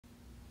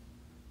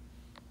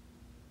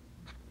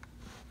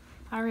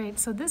All right,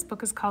 so this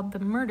book is called The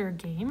Murder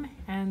Game,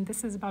 and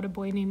this is about a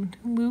boy named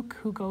Luke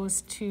who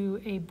goes to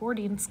a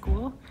boarding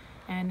school,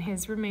 and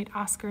his roommate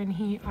Oscar and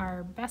he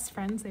are best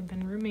friends. They've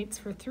been roommates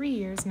for 3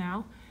 years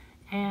now,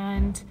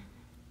 and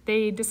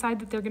they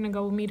decide that they're going to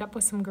go meet up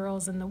with some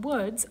girls in the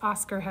woods.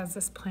 Oscar has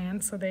this plan,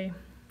 so they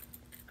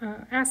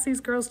ask these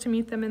girls to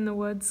meet them in the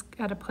woods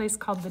at a place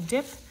called The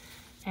Dip,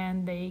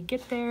 and they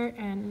get there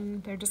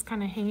and they're just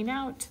kind of hanging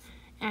out,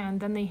 and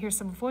then they hear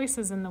some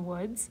voices in the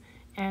woods,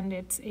 and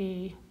it's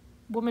a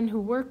woman who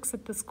works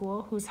at the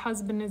school whose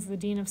husband is the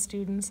dean of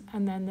students,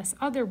 and then this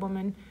other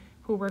woman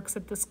who works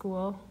at the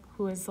school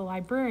who is the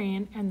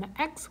librarian and the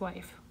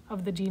ex-wife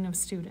of the dean of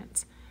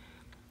students.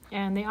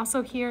 And they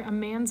also hear a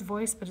man's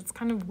voice, but it's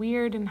kind of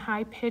weird and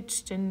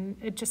high-pitched, and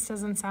it just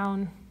doesn't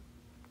sound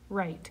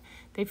right.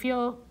 They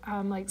feel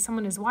like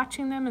someone is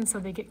watching them, and so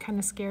they get kind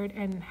of scared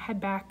and head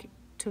back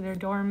to their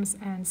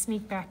dorms and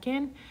sneak back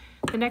in.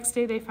 The next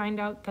day they find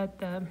out that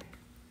the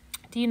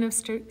dean of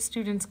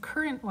students'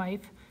 current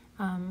wife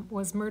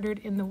was murdered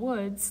in the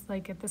woods,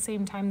 like at the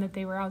same time that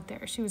they were out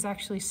there. She was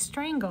actually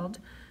strangled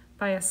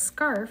by a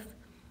scarf,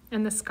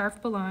 and the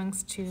scarf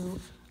belongs to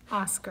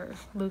Oscar,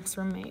 Luke's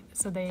roommate.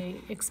 So they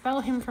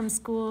expel him from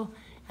school,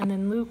 and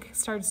then Luke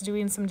starts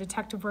doing some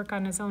detective work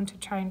on his own to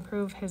try and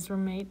prove his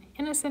roommate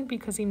innocent,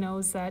 because he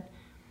knows that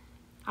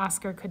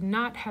Oscar could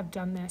not have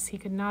done this. He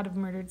could not have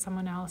murdered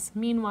someone else.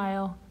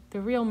 Meanwhile,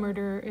 the real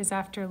murderer is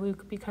after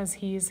Luke because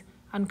he's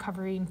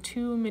uncovering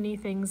too many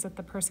things that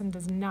the person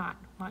does not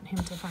want him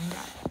to find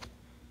out.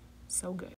 So good.